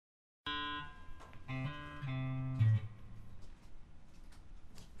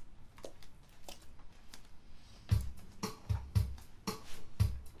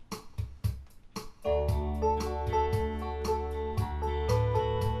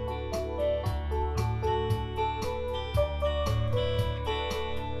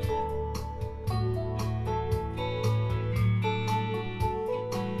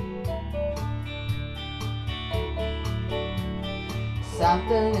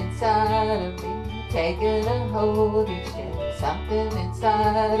Something inside of me taking a hold each day. Something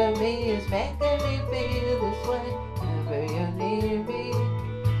inside of me is making me feel this way. Whenever you're near me,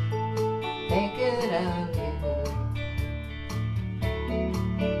 thinking of you.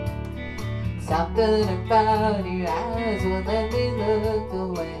 Something about your eyes won't let me look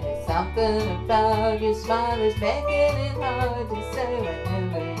away. Something about your smile is making it hard to say.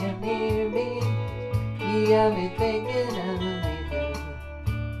 Whenever you're near me, you got me thinking of you.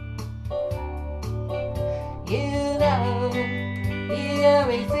 You know, you got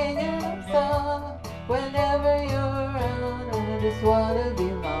me singing a song. Whenever you're around, I just wanna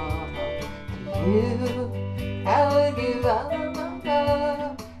belong to you. I would give all of my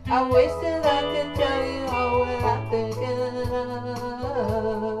love. I wish that I could tell you all what I'm thinking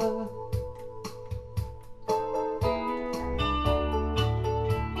of.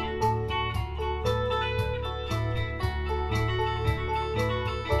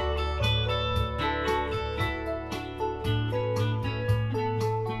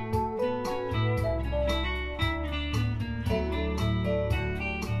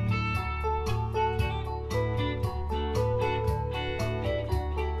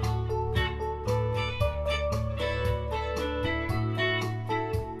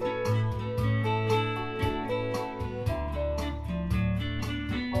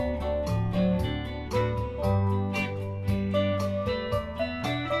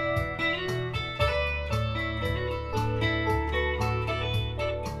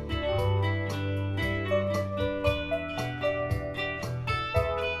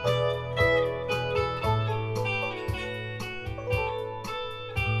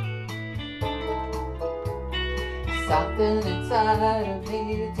 Something inside of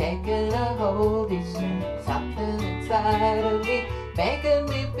me taking a hold each day. Something inside of me making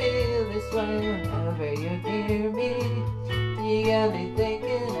me feel this way. Whenever you're near me, you got me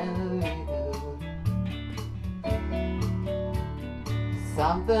thinking of you.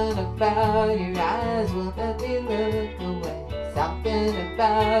 Something about your eyes won't let me look away. Something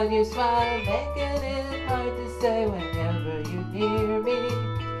about your smile making it hard to say. Whenever you're near me,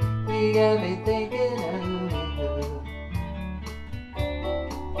 you got me thinking of you.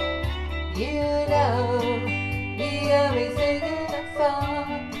 You know, you got me singing a song.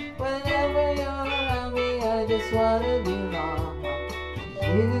 Whenever you're around me, I just wanna belong to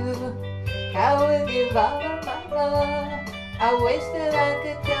you. I would give all of my love. I wish that I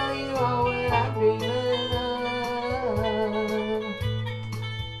could tell you all what I'm dreaming of.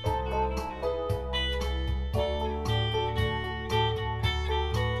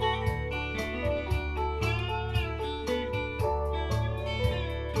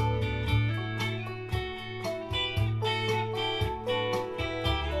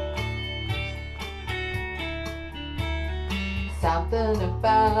 Something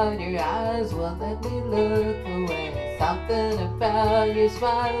about your eyes won't let me look away. Something about your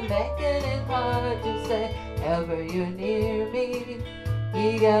smile making it hard to say. Whenever you're near me,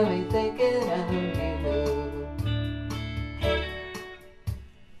 you got me thinking of